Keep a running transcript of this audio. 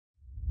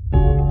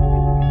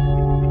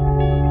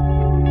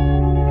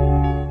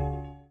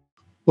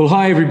Well,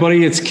 hi,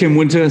 everybody. It's Kim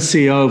Winter,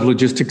 CEO of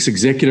Logistics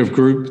Executive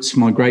Group. It's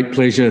my great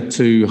pleasure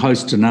to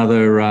host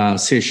another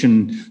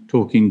session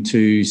talking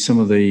to some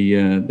of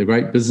the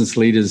great business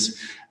leaders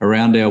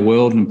around our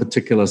world, in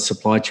particular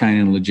supply chain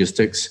and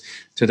logistics.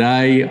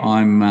 Today,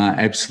 I'm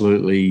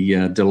absolutely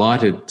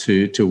delighted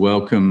to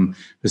welcome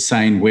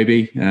Hussain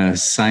Wehby.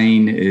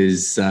 Hussain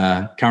is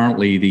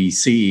currently the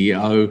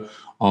CEO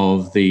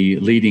of the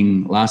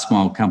leading last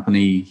mile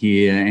company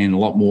here and a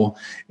lot more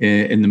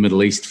in the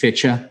Middle East,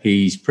 Fetcher.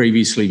 He's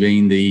previously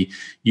been the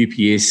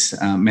UPS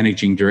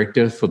Managing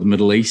Director for the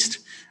Middle East,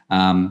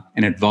 an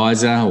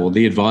advisor or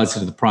the advisor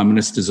to the Prime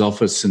Minister's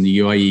office in the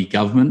UAE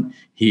government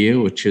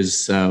here, which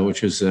is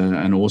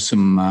an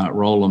awesome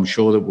role, I'm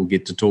sure, that we'll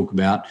get to talk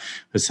about,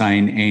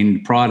 Hussain.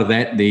 And prior to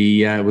that,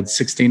 with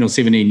 16 or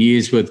 17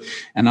 years with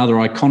another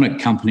iconic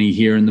company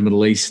here in the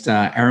Middle East,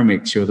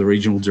 Aramex. You're the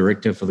regional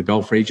director for the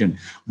Gulf region.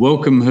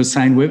 Welcome,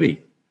 Hussain Wehby.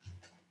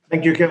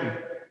 Thank you, Kim.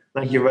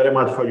 Thank you very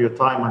much for your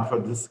time and for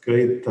this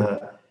great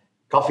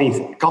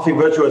coffee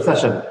virtual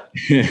session.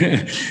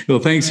 Well,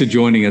 thanks for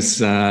joining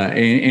us.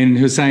 And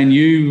Hussain,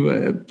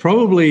 you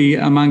probably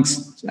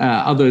amongst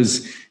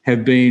others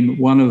have been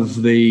one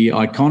of the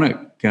iconic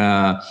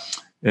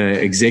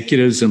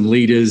executives and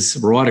leaders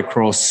right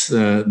across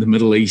the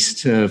Middle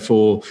East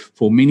for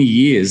many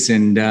years.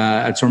 And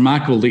it's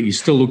remarkable that you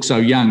still look so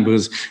young,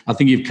 because I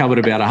think you've covered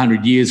about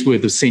 100 years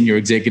worth of senior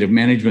executive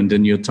management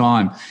in your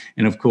time.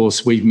 And of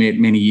course, we've met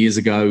many years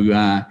ago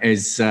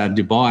as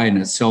Dubai in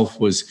itself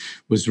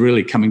was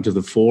really coming to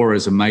the fore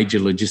as a major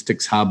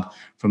logistics hub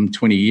from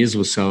 20 years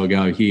or so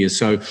ago here.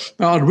 So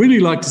I'd really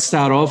like to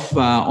start off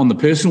on the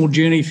personal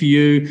journey for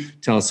you.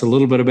 Tell us a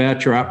little bit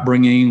about your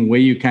upbringing, where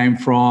you came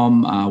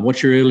from,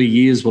 what your early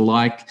years were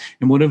like,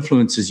 and what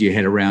influences you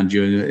had around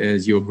you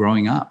as you were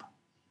growing up.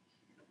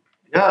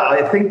 Yeah,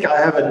 I think I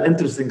have an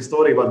interesting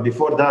story, but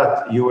before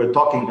that, you were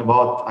talking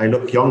about I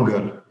look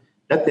younger.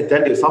 Let me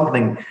tell you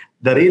something.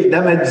 The real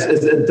damage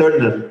is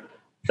internal.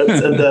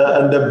 It's in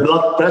the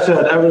blood pressure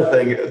and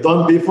everything.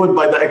 Don't be fooled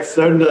by the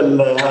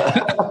external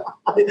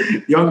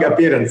young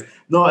appearance.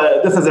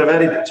 No, this is a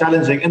very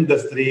challenging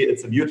industry.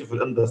 It's a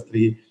beautiful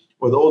industry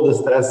with all the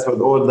stress,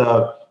 with all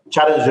the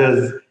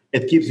challenges.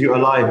 It keeps you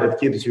alive. It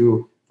keeps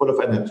you full of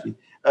energy.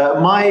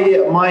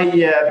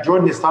 My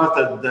journey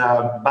started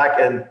back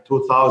in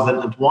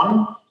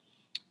 2001.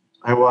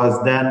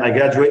 I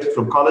graduated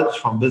from college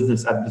from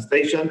business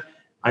administration.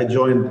 I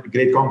joined a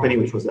great company,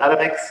 which was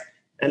Aramex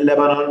in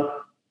Lebanon,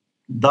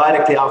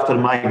 directly after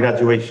my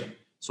graduation.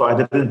 So I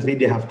didn't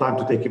really have time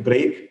to take a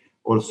break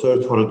or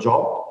search for a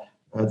job.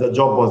 The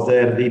job was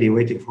there really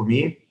waiting for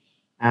me.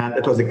 And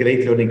it was a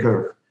great learning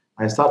curve.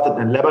 I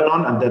started in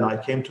Lebanon and then I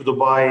came to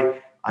Dubai.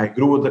 I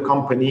grew with the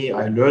company.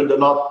 I learned a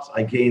lot.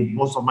 I gained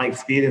most of my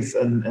experience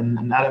in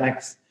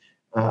Aramex.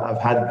 I've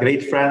had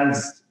great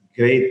friends,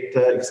 great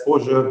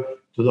exposure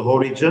to the whole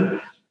region.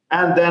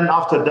 And then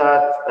after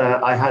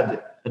that, I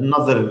had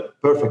another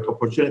perfect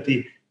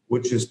opportunity,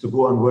 which is to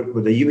go and work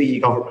with the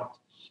UAE government.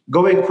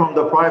 Going from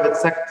the private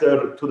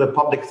sector to the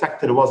public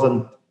sector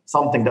wasn't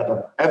something that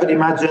I've ever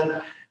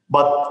imagined.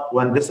 But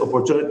when this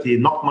opportunity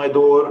knocked my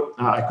door,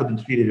 I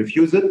couldn't really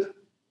refuse it.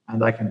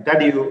 And I can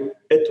tell you,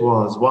 it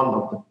was one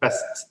of the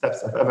best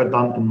steps I've ever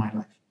done in my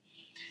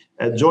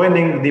life.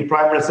 Joining the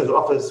Prime Minister's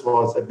office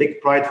was a big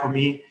pride for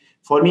me.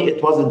 For me,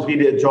 it wasn't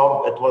really a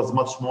job. It was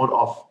much more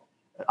of,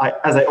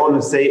 as I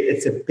always say,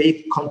 it's a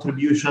paid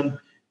contribution,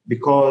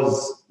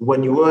 because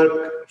when you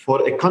work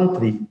for a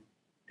country,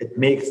 it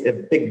makes a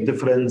big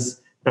difference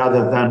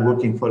rather than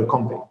working for a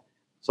company.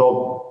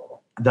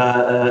 So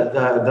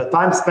the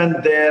time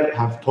spent there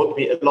have taught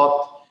me a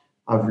lot.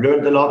 I've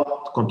learned a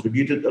lot,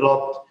 contributed a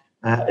lot.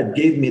 It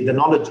gave me the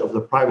knowledge of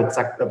the private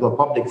sector, of the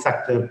public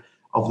sector,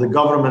 of the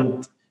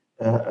government,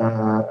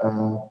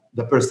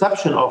 the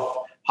perception of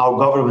how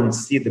governments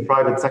see the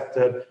private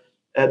sector.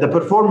 The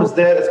performance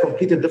there is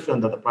completely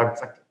different than the private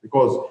sector,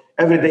 because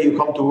every day you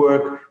come to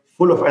work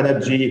full of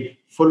energy,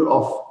 full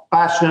of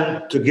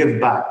passion to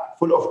give back,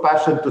 full of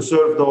passion to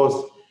serve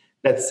those,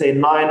 let's say,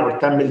 9 or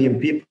 10 million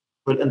people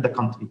in the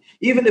country.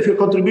 Even if your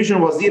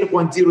contribution was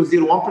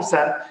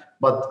 0.001%,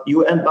 but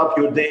you end up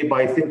your day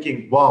by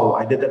thinking, wow,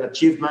 I did an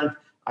achievement,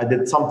 I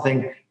did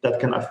something that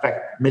can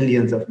affect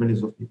millions of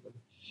people.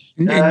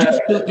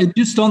 And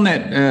just on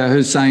that,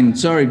 Hussain,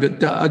 sorry,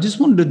 but I just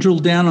wanted to drill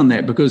down on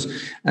that, because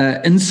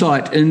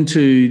insight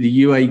into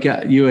the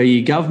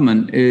UAE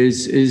government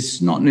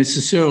is not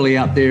necessarily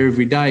out there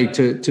every day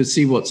to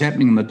see what's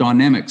happening in the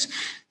dynamics.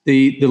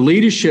 The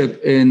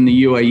leadership in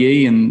the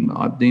UAE, and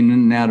I've been in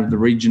and out of the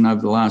region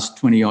over the last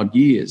 20 odd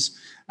years,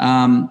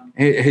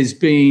 has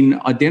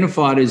been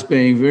identified as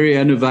being very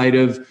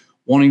innovative,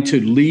 wanting to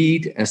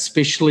lead,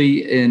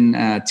 especially in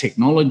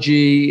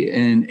technology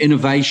and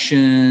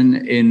innovation,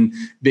 in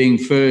being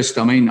first.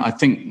 I mean, I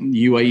think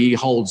UAE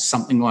holds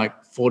something like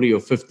 40 or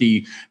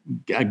 50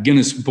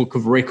 Guinness Book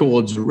of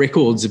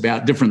Records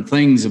about different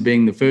things of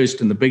being the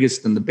first and the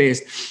biggest and the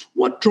best.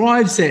 What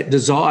drives that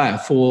desire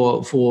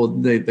for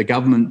the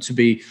government to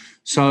be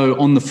so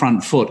on the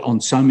front foot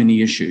on so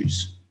many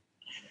issues?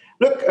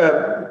 Look,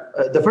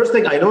 the first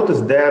thing I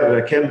noticed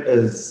there, Kim,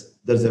 is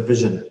there's a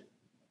vision.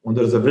 When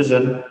there's a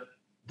vision,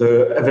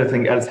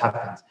 everything else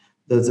happens.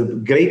 There's a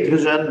great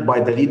vision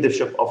by the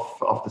leadership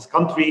of this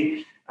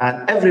country,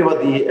 and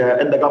everybody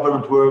in the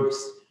government works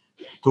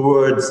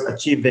towards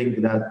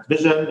achieving that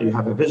vision. You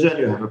have a vision,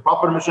 you have a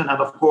proper mission, and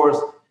of course,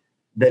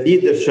 the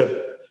leadership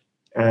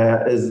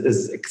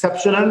is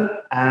exceptional.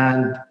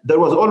 And there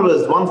was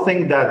always one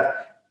thing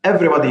that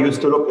everybody used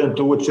to look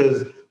into, which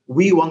is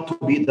we want to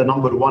be the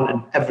number one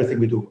in everything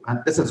we do. And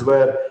this is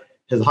where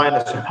His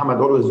Highness Sheikh Hamad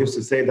always used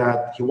to say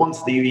that he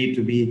wants the UAE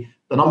to be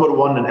the number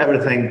one in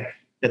everything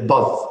it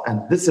does.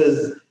 And this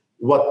is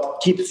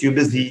what keeps you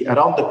busy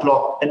around the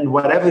clock in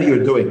whatever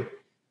you're doing.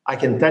 I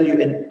can tell you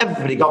in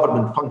every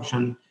government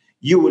function,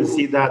 you will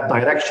see that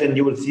direction,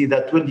 you will see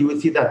that will, you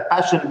will see that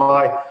passion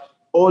by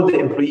all the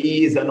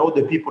employees and all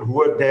the people who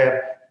work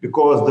there,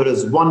 because there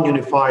is one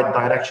unified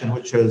direction,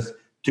 which is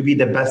to be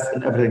the best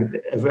in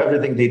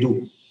everything they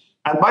do.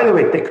 And by the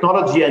way,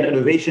 technology and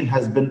innovation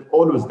has been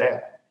always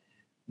there.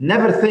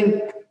 Never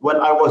think when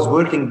I was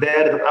working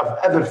there that I've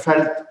ever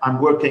felt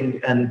I'm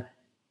working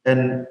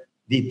in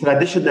the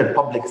traditional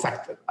public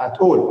sector at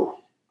all.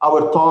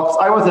 Our talks,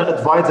 I was an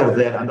advisor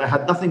there, and I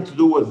had nothing to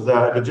do with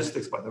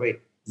logistics, by the way,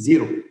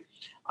 zero.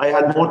 I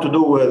had more to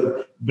do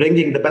with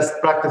bringing the best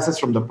practices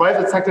from the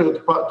private sector to the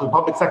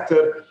public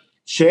sector,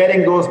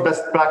 sharing those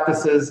best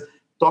practices,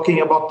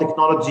 talking about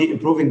technology,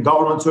 improving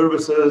government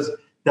services,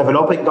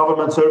 developing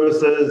government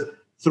services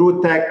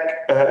through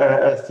tech,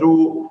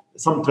 through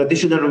some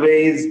traditional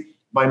ways,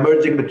 by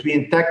merging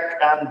between tech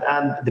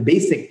and the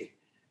basic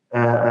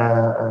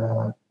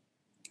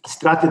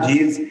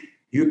strategies,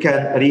 you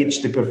can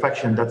reach the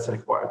perfection that's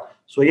required.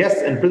 So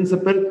yes, in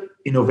principle,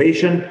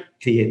 innovation,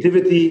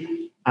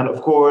 creativity, and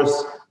of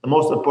course, the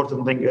most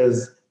important thing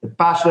is the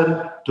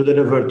passion to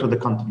deliver to the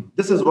country.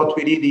 This is what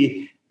we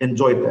really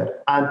enjoyed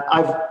there. And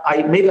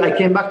maybe I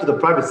came back to the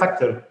private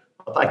sector,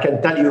 but I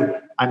can tell you,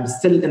 I'm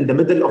still in the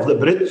middle of the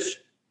bridge.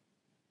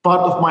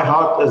 Part of my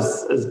heart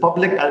is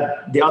public,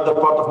 and the other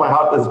part of my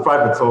heart is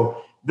private.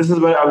 So this is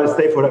where I will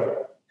stay forever.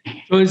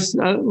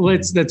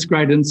 That's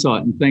great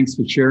insight, and thanks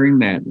for sharing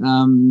that.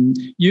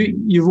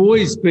 You've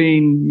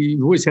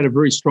always had a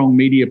very strong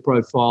media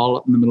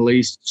profile in the Middle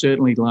East,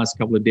 certainly the last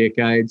couple of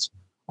decades.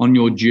 On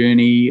your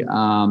journey,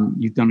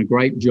 you've done a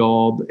great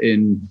job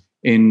in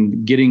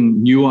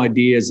getting new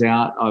ideas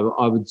out.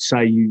 I would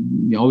say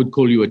I would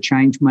call you a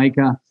change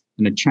maker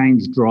and a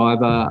change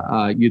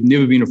driver. You've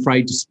never been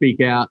afraid to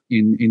speak out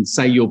and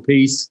say your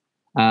piece,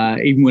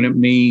 even when it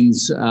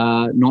means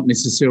not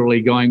necessarily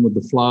going with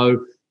the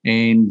flow,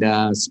 and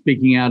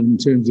speaking out in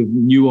terms of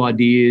new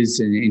ideas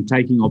and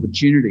taking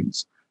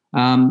opportunities.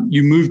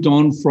 You moved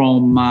on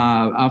from,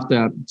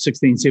 after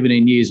 16,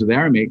 17 years with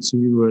Aramex,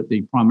 you were at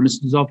the Prime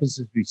Minister's office,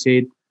 as we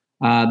said.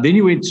 Then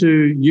you went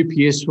to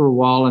UPS for a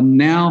while, and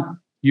now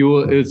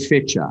you're with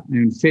Fetcher.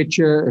 And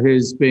Fetcher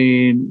has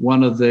been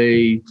one of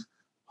the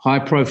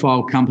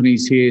high-profile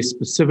companies here,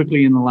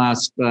 specifically in the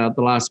last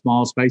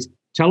mile space.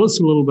 Tell us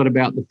a little bit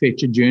about the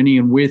Fetcher journey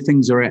and where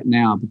things are at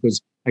now,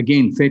 because,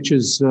 again,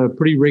 Fetcher's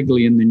pretty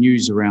regularly in the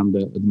news around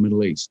the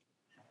Middle East.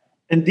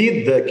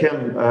 Indeed,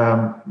 Kim,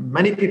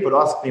 many people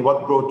ask me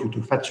what brought you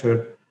to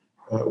Fetcher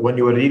when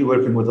you were really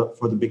working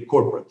for the big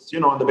corporates. You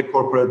know, in the big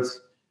corporates,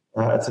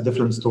 it's a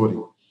different story.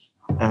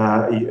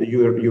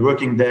 You're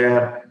working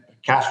there,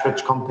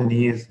 cash-rich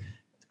companies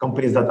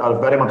that are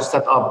very much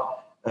set up.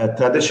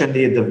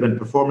 Traditionally, they've been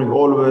performing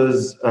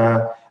always,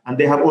 and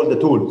they have all the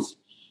tools.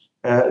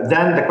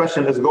 Then the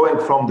question is going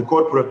from the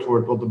corporate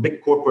world or the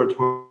big corporate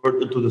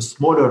world into the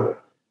smaller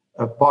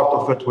part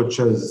of it, which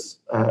is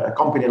a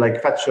company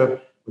like Fetcher,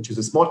 which is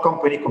a small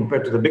company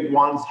compared to the big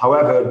ones.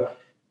 However,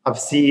 I've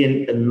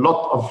seen a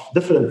lot of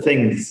different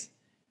things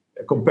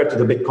compared to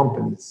the big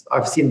companies.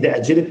 I've seen the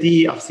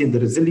agility, I've seen the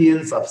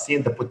resilience, I've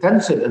seen the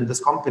potential in this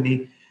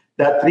company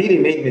that really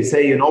made me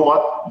say, you know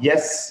what,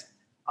 yes,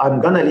 I'm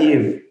going to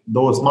leave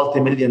those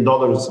multi-million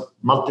or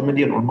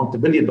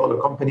multi-billion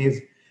dollar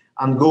companies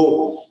and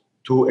go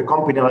to a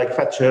company like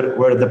Fetcher,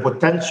 where the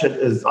potential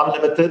is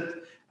unlimited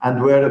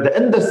and where the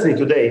industry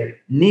today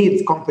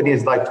needs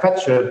companies like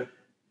Fetcher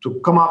to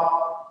come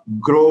up,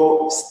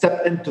 grow,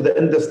 step into the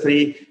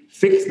industry,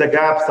 fix the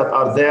gaps that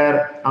are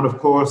there, and of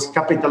course,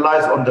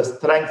 capitalize on the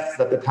strengths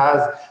that it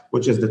has,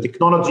 which is the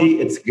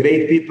technology, its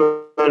great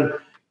people,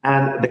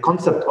 and the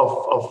concept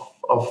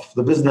of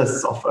the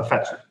business of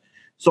Fetcher.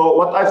 So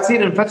what I've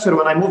seen in Fetcher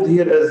when I moved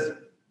here is,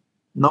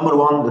 number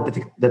one,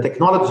 the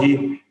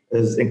technology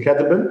is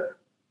incredible.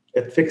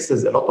 It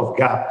fixes a lot of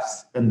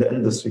gaps in the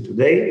industry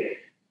today.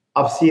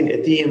 I've seen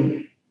a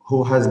team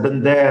who has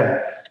been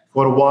there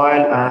for a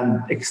while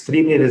and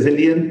extremely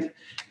resilient,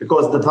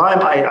 because the time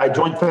I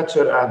joined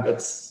Fetcher, and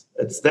it's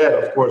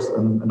there, of course,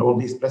 in all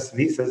these press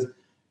releases,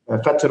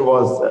 Fetcher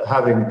was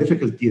having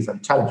difficulties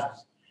and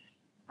challenges.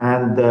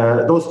 And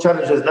those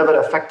challenges never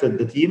affected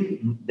the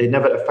team. They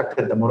never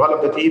affected the morale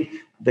of the team.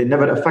 They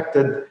never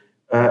affected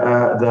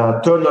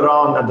the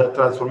turnaround and the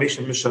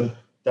transformation mission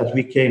that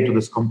we came to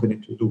this company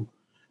to do.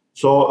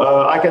 So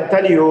I can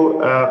tell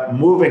you,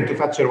 moving to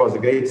Fetcher was a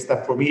great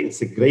step for me.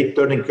 It's a great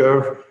turning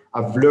curve.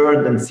 I've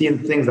learned and seen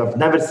things I've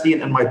never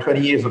seen in my 20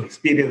 years of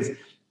experience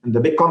in the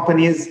big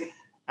companies.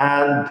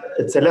 And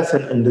it's a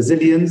lesson in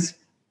resilience,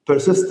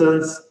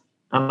 persistence,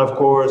 and of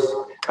course,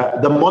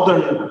 the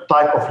modern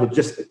type of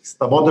logistics,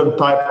 the modern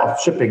type of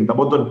shipping, the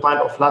modern type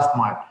of last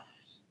mile.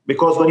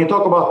 Because when you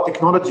talk about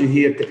technology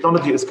here,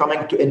 technology is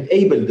coming to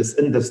enable this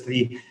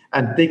industry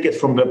and take it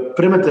from the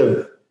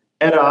primitive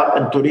era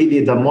into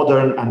really the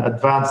modern and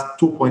advanced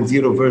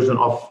 2.0 version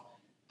of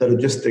the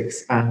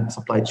logistics and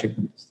supply chain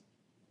industry.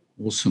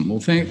 Awesome. Well,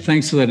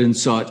 thanks for that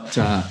insight,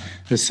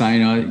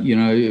 Hussein.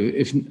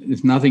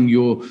 If nothing,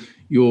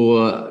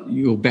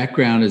 your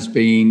background has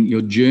been,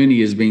 your journey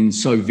has been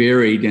so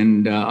varied,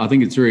 and I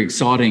think it's very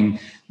exciting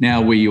now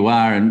where you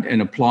are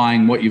and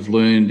applying what you've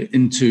learned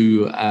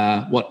into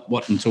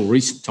what until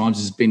recent times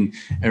has been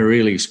a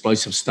really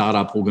explosive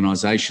startup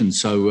organisation.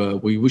 So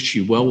we wish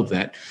you well with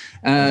that.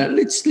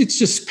 Let's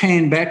just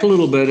pan back a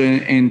little bit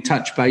and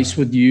touch base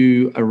with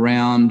you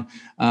around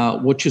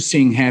what you're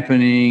seeing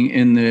happening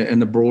in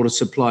the broader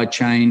supply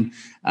chain.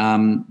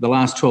 The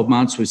last 12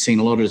 months, we've seen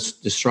a lot of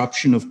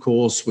disruption, of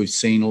course. We've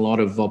seen a lot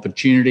of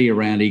opportunity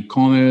around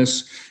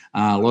e-commerce.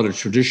 A lot of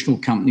traditional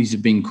companies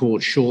have been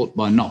caught short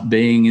by not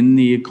being in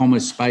the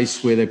e-commerce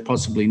space where they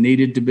possibly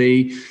needed to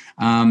be.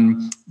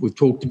 We've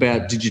talked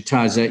about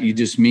digitization. You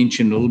just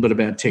mentioned a little bit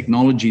about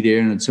technology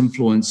there and its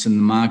influence in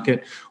the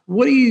market.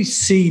 What do you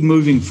see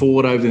moving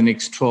forward over the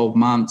next 12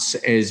 months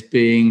as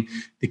being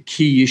the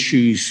key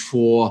issues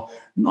for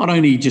not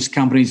only just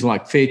companies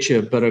like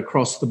Fetcher, but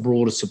across the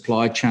broader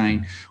supply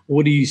chain?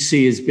 What do you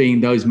see as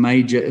being those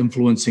major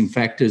influencing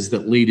factors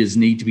that leaders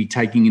need to be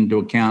taking into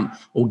account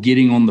or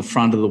getting on the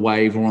front of the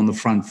wave or on the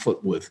front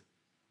foot with?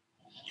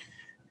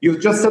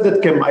 You've just said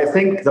it, Kim. I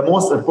think the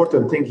most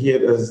important thing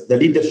here is the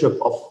leadership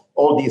of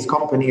all these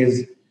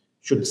companies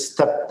should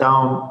step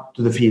down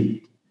to the field.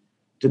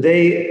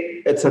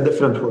 Today, it's a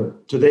different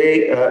world.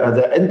 Today,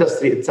 the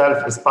industry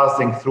itself is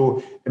passing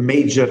through a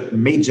major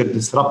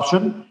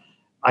disruption.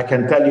 I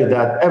can tell you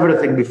that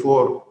everything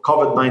before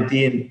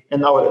COVID-19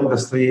 in our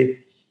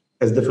industry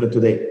is different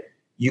today.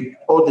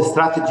 All the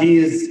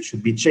strategies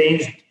should be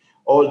changed.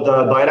 All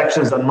the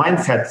directions and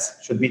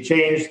mindsets should be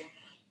changed.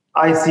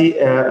 I see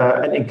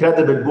an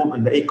incredible boom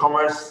in the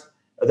e-commerce.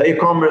 The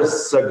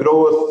e-commerce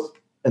growth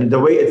and the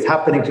way it's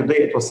happening today,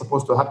 it was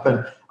supposed to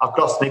happen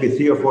across maybe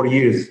 3 or 4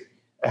 years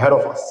ahead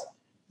of us.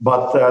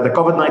 But the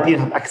COVID-19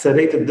 have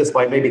accelerated this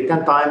by maybe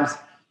 10 times,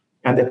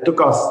 and it took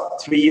us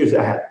 3 years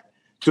ahead.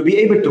 To be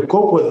able to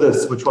cope with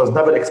this, which was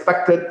never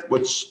expected,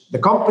 which the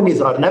companies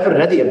are never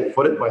ready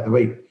for it, by the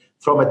way,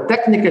 from a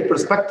technical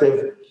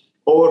perspective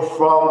or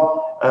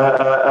from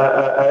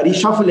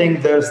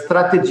reshuffling their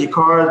strategy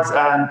cards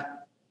and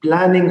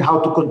planning how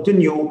to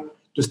continue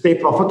to stay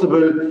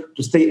profitable,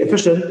 to stay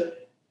efficient,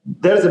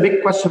 there's a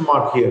big question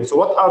mark here. So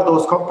what are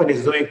those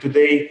companies doing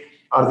today?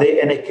 Are they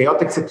in a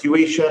chaotic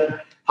situation?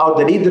 How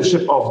the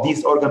leadership of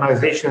these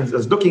organizations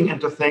is looking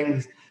into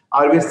things?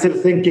 Are we still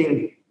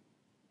thinking,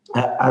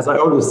 as I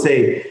always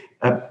say,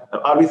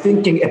 are we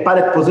thinking a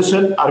pallet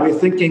position? Are we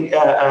thinking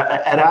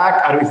a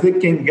rack? Are we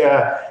thinking,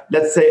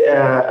 let's say,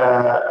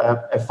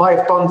 a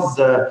 5 tons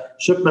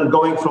shipment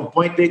going from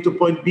point A to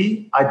point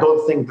B? I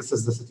don't think this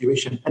is the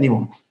situation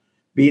anymore.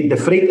 Be it the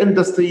freight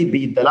industry,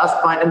 be it the last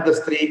mile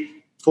industry,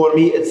 for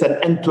me, it's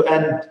an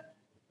end-to-end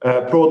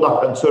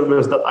product and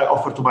service that I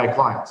offer to my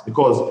clients.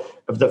 Because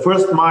if the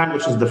first mile,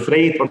 which is the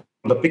freight or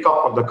the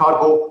pickup of the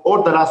cargo,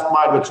 or the last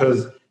mile, which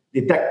is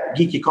the tech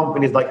geeky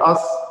companies like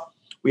us,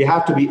 we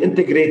have to be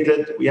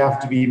integrated, we have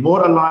to be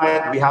more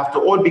aligned, we have to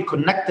all be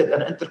connected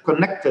and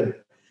interconnected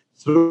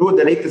through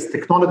the latest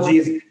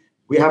technologies.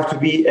 We have to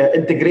be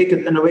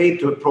integrated in a way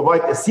to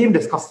provide a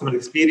seamless customer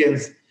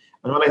experience.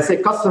 And when I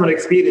say customer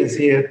experience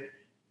here,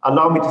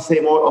 allow me to say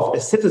more of a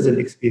citizen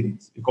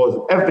experience, because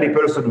every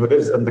person who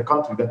lives in the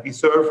country that we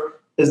serve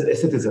is a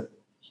citizen.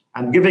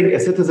 And giving a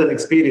citizen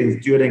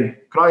experience during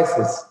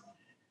crisis,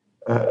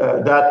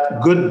 that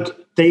good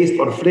taste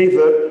or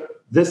flavor,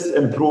 this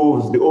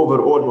improves the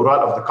overall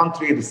morale of the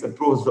country. This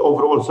improves the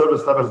overall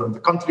service levels of the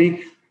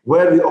country,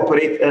 where we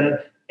operate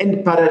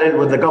in parallel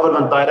with the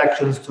government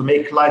directions to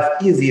make life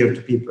easier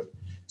to people.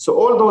 So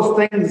all those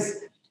things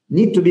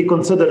need to be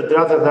considered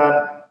rather than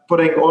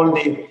putting all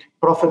the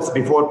profits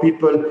before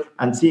people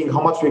and seeing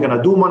how much we're going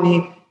to do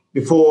money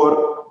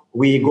before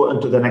we go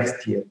into the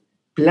next year.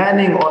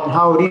 Planning on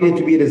how really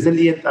to be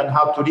resilient and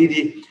how to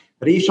really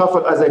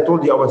reshuffle, as I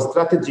told you, our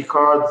strategy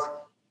cards,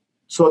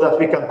 so that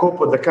we can cope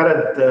with the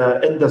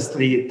current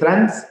industry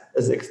trends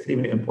is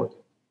extremely important.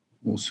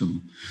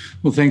 Awesome.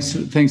 Well, thanks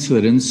for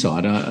that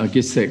insight. I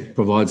guess that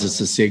provides us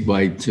a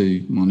segue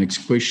to my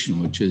next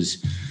question, which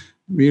is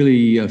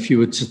really if you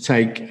were to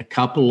take a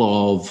couple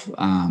of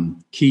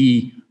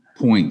key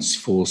points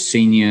for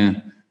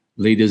senior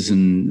leaders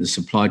in the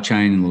supply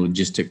chain and the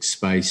logistics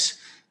space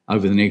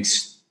over the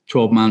next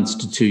 12 months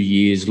to 2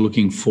 years,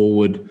 looking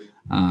forward,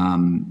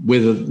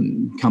 whether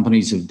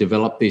companies have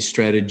developed their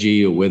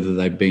strategy or whether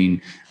they've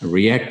been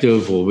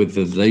reactive or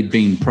whether they've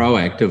been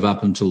proactive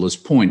up until this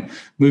point.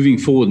 Moving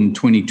forward in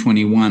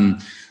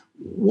 2021,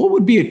 what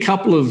would be a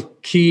couple of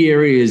key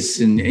areas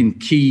and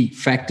key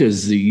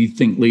factors that you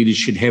think leaders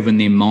should have in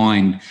their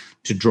mind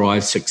to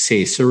drive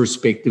success,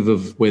 irrespective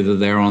of whether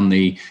they're on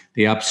the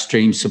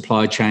upstream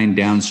supply chain,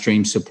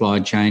 downstream supply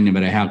chain, no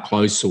matter how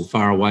close or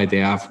far away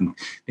they are from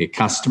their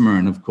customer?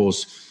 And of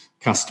course,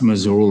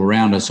 customers are all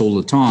around us all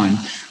the time.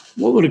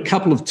 What would a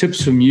couple of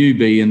tips from you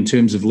be in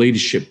terms of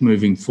leadership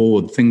moving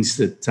forward, things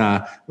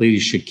that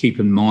leaders should keep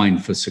in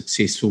mind for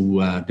successful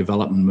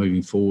development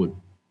moving forward?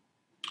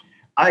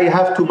 I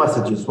have two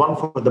messages, one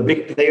for the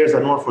big players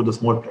and one for the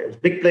small players.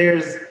 Big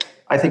players,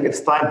 I think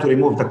it's time to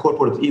remove the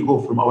corporate ego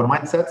from our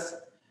mindsets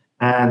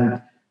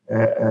and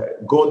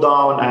go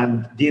down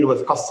and deal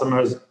with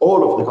customers,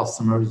 all of the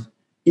customers,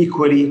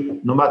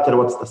 equally, no matter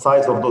what's the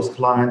size of those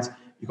clients,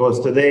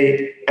 because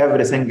today,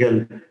 every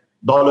single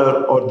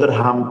dollar or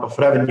dirham of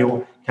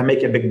revenue can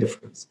make a big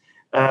difference.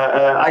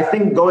 I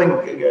think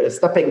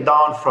stepping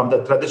down from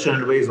the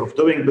traditional ways of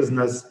doing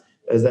business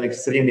is an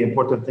extremely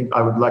important thing.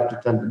 I would like to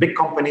tell the big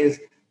companies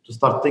to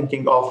start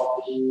thinking of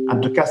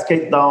and to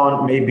cascade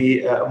down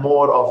maybe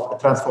more of a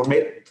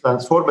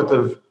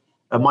transformative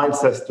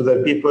mindsets to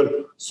their people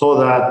so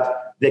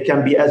that they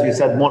can be, as you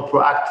said, more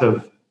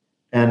proactive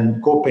in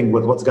coping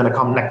with what's going to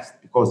come next.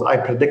 Because I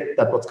predict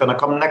that what's going to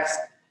come next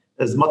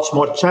is much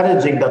more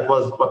challenging than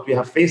was what we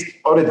have faced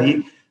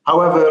already.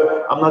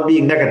 However, I'm not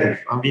being negative.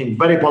 I'm being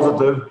very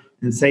positive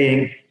in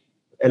saying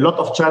a lot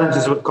of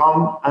challenges will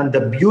come. And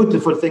the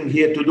beautiful thing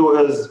here to do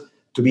is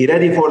to be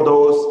ready for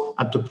those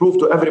and to prove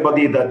to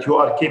everybody that you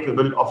are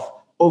capable of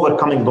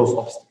overcoming those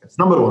obstacles.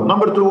 Number one.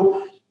 Number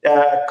two,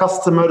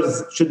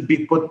 customers should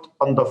be put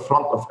on the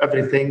front of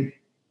everything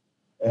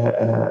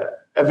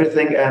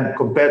and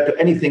compared to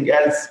anything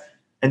else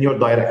in your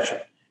direction.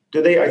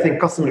 Today, I think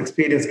customer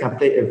experience can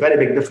play a very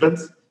big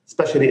difference,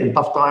 especially in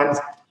tough times.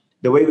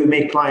 The way we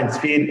make clients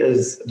feel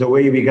is the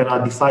way we're going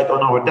to decide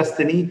on our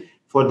destiny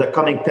for the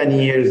coming 10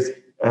 years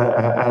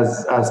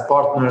as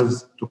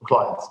partners to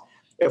clients.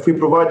 If we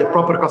provide the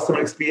proper customer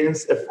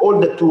experience, if all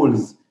the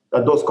tools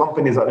that those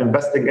companies are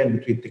investing in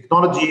between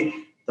technology,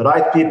 the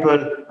right people,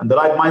 and the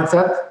right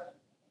mindset,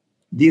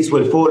 these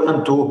will fall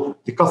into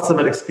the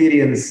customer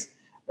experience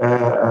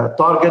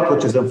target,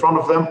 which is in front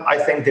of them. I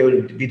think they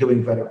will be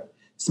doing very well.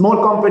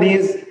 Small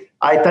companies,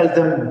 I tell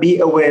them, be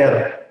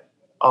aware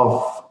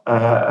of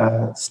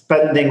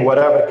spending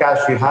whatever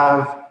cash you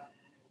have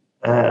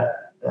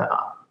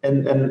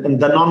in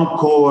the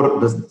non-core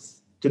business.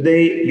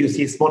 Today, you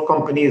see small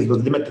companies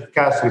with limited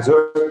cash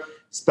reserve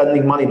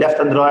spending money left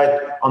and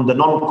right on the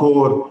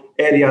non-core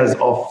areas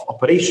of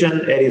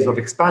operation, areas of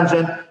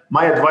expansion.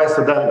 My advice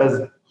to them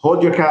is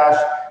hold your cash,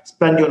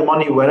 spend your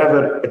money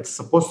wherever it's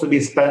supposed to be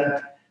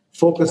spent,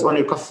 focus on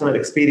your customer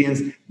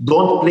experience.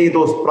 Don't play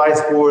those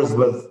price wars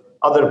with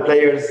other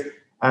players,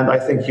 and I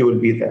think you will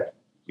be there.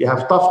 We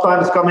have tough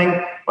times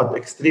coming, but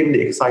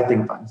extremely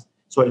exciting times.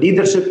 So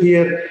leadership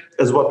here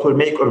is what will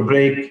make or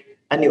break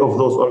any of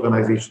those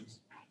organizations.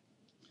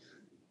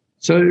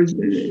 So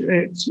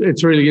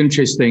it's really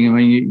interesting. I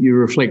mean, you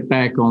reflect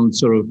back on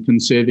sort of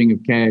conserving of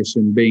cash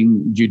and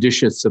being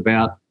judicious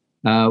about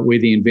where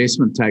the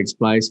investment takes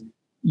place.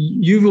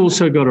 You've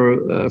also got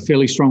a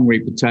fairly strong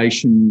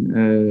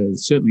reputation,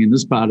 certainly in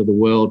this part of the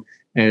world,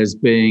 as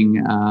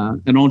being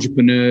an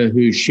entrepreneur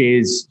who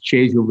shares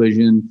your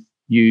vision.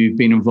 You've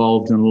been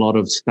involved in a lot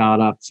of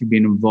startups. You've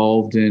been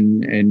involved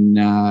in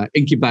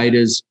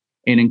incubators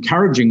and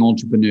encouraging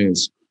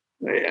entrepreneurs.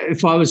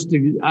 If I was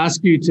to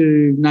ask you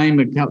to name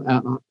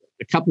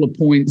a couple of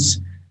points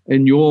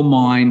in your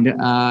mind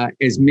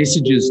as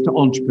messages to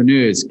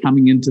entrepreneurs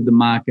coming into the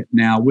market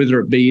now, whether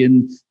it be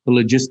in the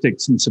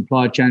logistics and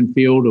supply chain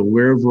field or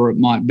wherever it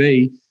might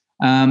be,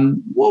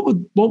 what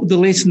would the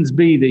lessons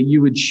be that you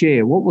would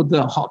share? What would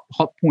the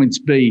hot points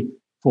be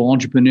for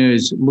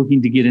entrepreneurs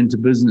looking to get into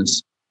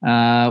business,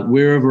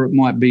 wherever it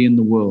might be in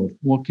the world?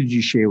 What could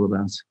you share with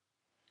us?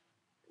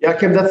 Yeah,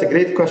 Kim, that's a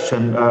great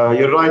question.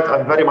 You're right.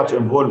 I'm very much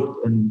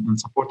involved in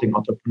supporting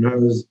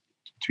entrepreneurs,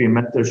 between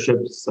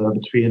mentorships,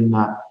 between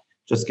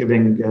just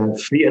giving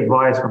free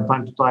advice from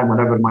time to time,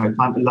 whenever my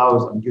time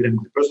allows, and during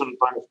my personal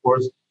time, of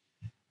course.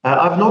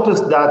 I've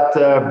noticed that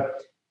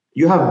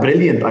you have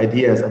brilliant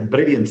ideas and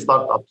brilliant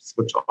startups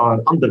which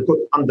are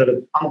undercooked,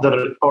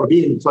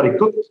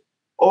 cooked,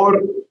 or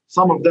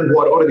some of them who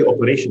are already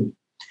operational.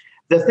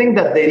 The thing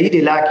that they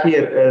really lack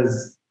here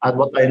is, and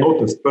what I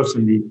noticed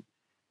personally,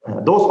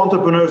 those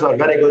entrepreneurs are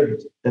very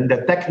good in the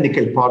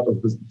technical part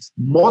of business.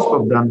 Most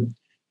of them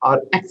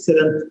are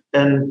excellent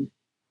in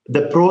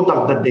the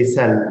product that they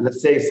sell.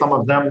 Let's say some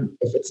of them,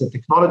 if it's a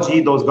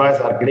technology, those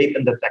guys are great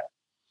in the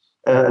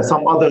tech.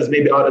 Some others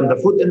maybe are in the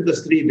food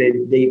industry.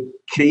 They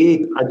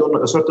create,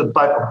 a certain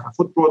type of a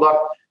food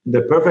product.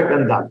 They're perfect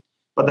in that.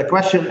 But the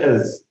question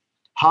is,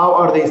 how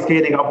are they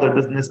scaling up their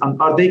business?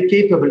 And are they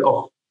capable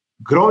of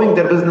growing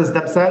their business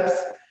themselves?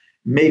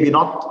 Maybe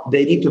not.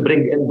 They need to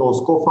bring in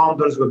those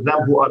co-founders with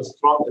them who are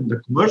strong in the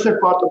commercial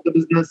part of the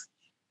business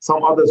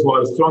some others who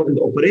are strong in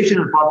the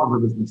operational part of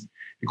the business.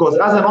 Because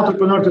as an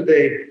entrepreneur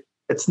today,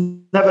 it's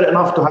never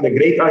enough to have a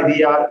great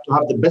idea, to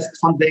have the best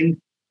funding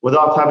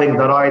without having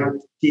the right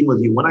team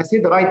with you. When I say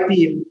the right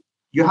team,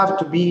 you have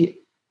to be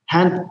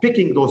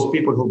hand-picking those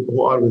people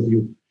who are with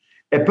you.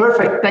 A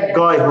perfect tech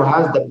guy who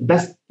has the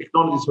best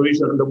technology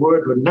solution in the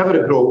world will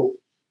never grow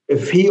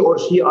if he or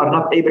she are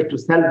not able to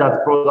sell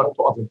that product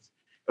to others,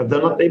 if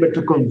they're not able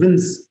to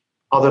convince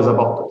others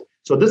about it.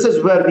 So this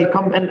is where we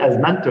come in as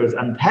mentors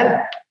and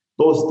help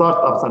those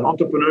startups and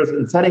entrepreneurs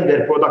in selling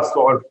their products to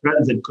our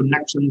friends and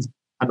connections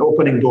and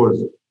opening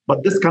doors.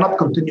 But this cannot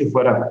continue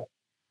forever.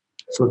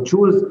 So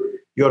choose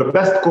your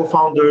best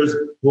co-founders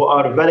who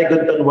are very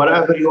good in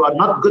whatever you are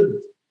not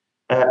good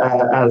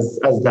as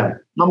them.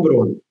 Number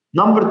one.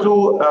 Number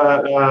two,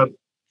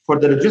 for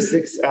the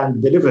logistics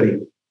and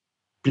delivery,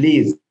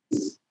 please,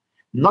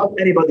 not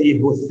anybody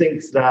who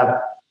thinks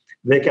that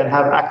they can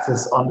have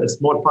access on a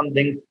small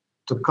funding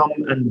to come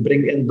and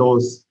bring in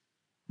those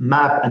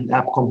map and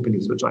app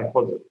companies, which I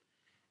call them.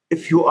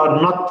 If you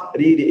are not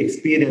really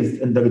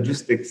experienced in the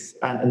logistics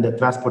and in the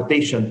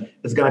transportation,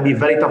 it's going to be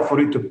very tough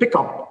for you to pick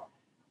up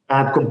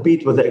and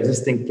compete with the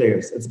existing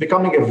players. It's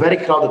becoming a very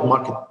crowded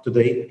market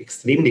today,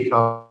 extremely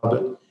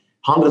crowded.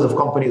 Hundreds of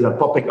companies are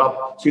popping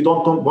up. So you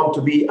don't want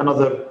to be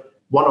another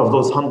one of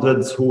those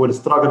hundreds who will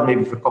struggle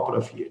maybe for a couple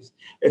of years.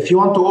 If you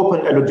want to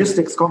open a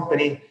logistics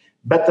company,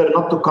 better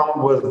not to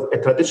come with a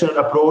traditional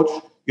approach.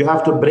 You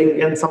have to bring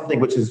in something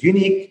which is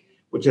unique,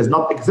 which is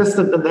not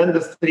existent in the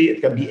industry.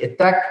 It can be a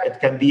tech, it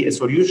can be a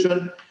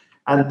solution.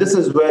 And this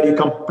is where you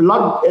can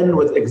plug in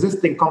with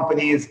existing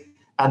companies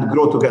and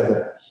grow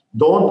together.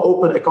 Don't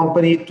open a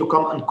company to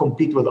come and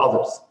compete with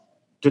others.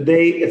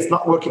 Today, it's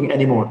not working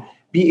anymore.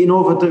 Be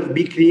innovative,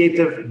 be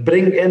creative,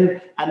 bring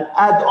in and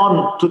add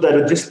on to the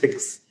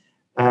logistics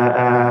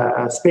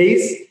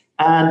space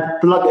and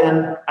plug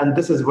in, and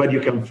this is where you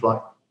can fly.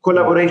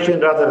 Collaboration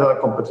rather than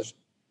competition.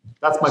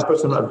 That's my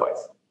personal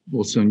advice.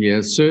 Awesome.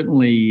 Yeah,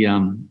 certainly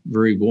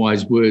very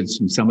wise words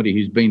from somebody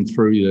who's been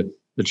through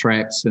the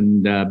traps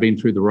and been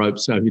through the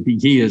ropes over the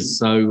years.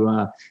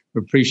 So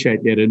we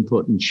appreciate that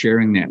input and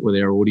sharing that with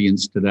our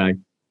audience today.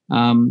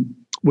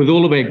 With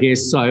all of our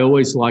guests, I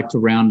always like to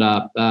round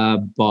up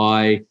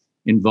by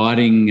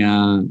inviting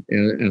our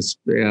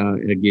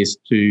guests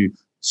to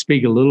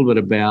speak a little bit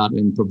about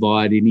and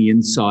provide any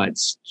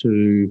insights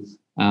to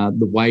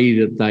the way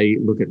that they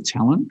look at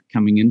talent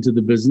coming into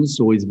the business.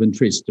 Always of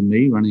interest to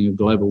me, running a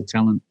global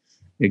talent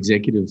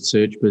executive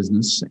search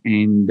business.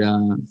 And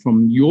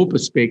from your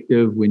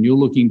perspective, when you're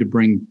looking to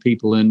bring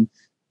people in,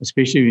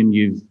 especially when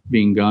you've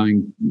been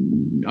going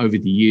over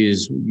the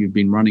years, you've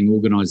been running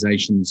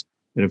organizations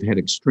that have had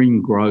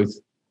extreme growth.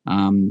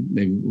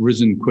 They've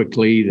risen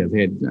quickly. They've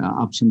had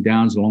ups and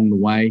downs along the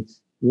way.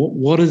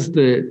 What is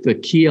the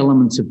key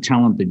elements of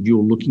talent that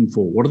you're looking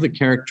for? What are the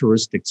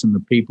characteristics in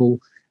the people,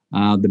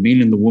 the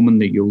men and the women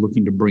that you're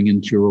looking to bring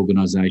into your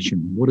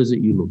organization? What is it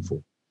you look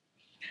for?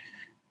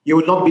 You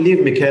will not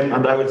believe me, Kim,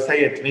 and I will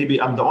say it. Maybe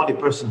I'm the only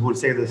person who will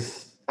say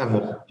this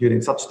ever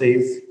during such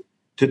days.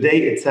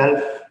 Today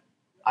itself,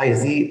 I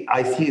see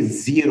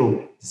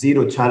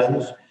zero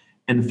challenge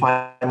in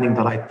finding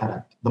the right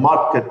talent. The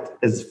market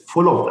is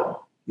full of them.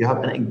 You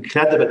have an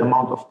incredible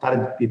amount of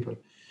talented people.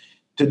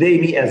 Today,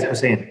 me as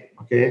Hussein,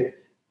 okay,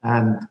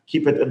 and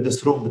keep it in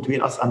this room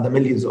between us and the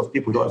millions of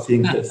people who are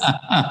seeing this.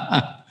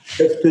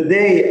 If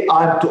today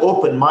I'm to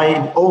open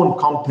my own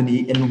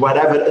company in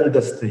whatever the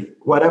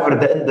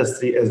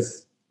industry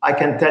is, I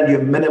can tell you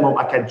minimum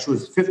I can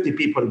choose 50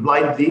 people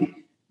blindly,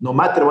 no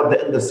matter what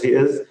the industry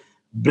is,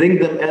 bring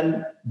them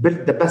in,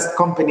 build the best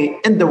company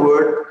in the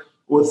world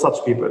with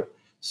such people.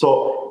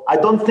 So I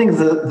don't think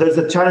there's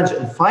a challenge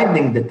in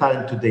finding the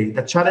talent today.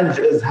 The challenge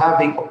is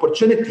having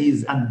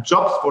opportunities and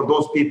jobs for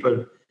those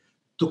people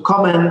to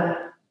come in,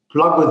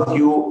 plug with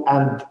you,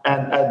 and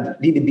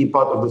really be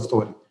part of the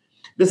story.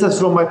 This is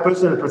from my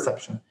personal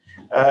perception.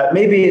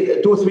 Maybe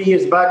 2 or 3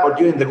 years back, or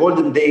during the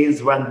golden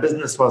days when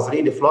business was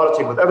really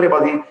flourishing with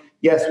everybody,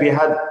 yes, we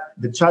had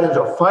the challenge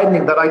of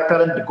finding the right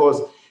talent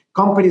because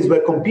companies were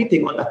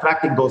competing on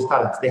attracting those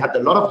talents. They had a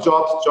lot of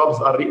jobs. Jobs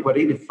were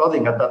really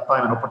flooding at that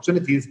time and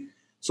opportunities.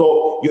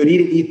 So you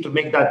really need to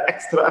make that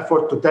extra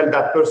effort to tell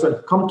that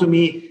person, come to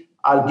me,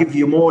 I'll give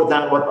you more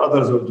than what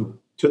others will do.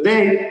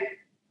 Today,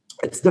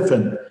 it's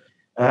different.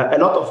 A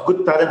lot of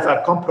good talents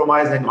are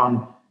compromising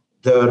on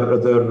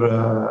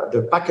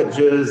their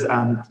packages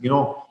and,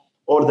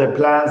 or their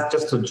plans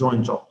just to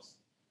join jobs.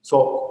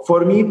 So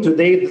for me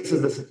today, this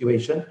is the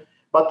situation.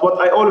 But what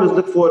I always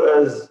look for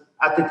is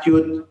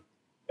attitude,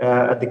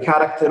 the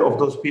character of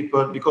those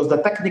people, because the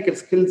technical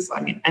skills,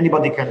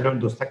 anybody can learn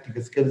those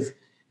technical skills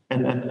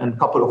in a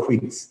couple of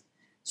weeks.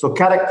 So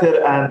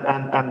character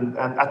and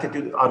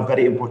attitude are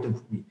very important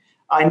for me.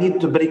 I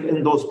need to bring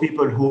in those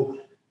people who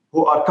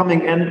are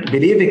coming in,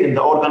 believing in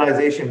the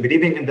organization,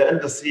 believing in the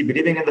industry,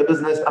 believing in the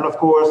business, and of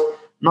course,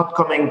 not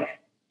coming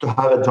to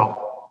have a job.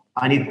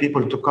 I need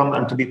people to come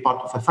and to be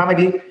part of a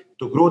family,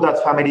 to grow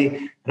that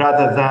family,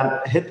 rather than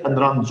hit and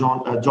run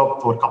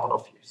job for a couple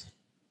of years.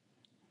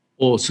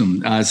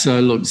 Awesome. So,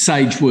 look,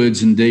 sage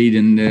words indeed,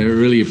 and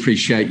really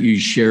appreciate you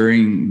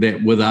sharing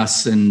that with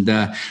us. And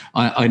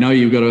I know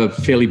you've got a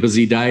fairly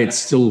busy day. It's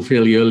still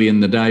fairly early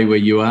in the day where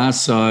you are.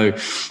 So,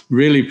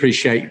 really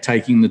appreciate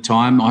taking the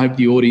time. I hope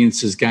the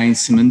audience has gained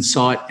some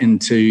insight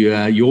into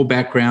your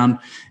background,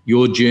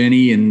 your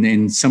journey,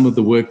 and some of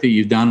the work that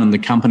you've done and the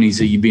companies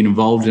that you've been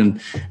involved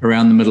in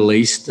around the Middle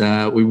East.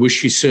 We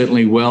wish you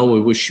certainly well. We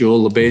wish you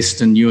all the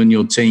best, and you and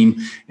your team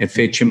at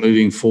Fetcher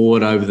moving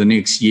forward over the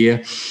next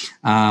year.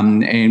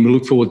 And we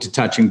look forward to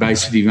touching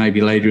base with you maybe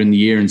later in the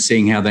year and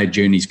seeing how that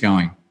journey's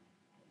going.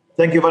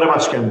 Thank you very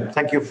much, Kim.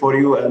 Thank you for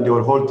you and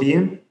your whole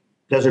team.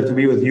 Pleasure to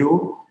be with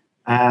you,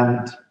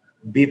 and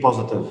be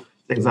positive.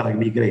 Things are going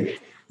to be great.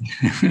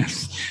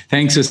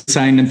 Thanks,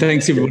 Hussein, and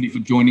thanks everybody for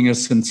joining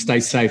us, and stay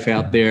safe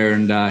out there,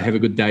 and have a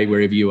good day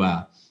wherever you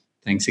are.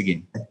 Thanks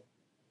again.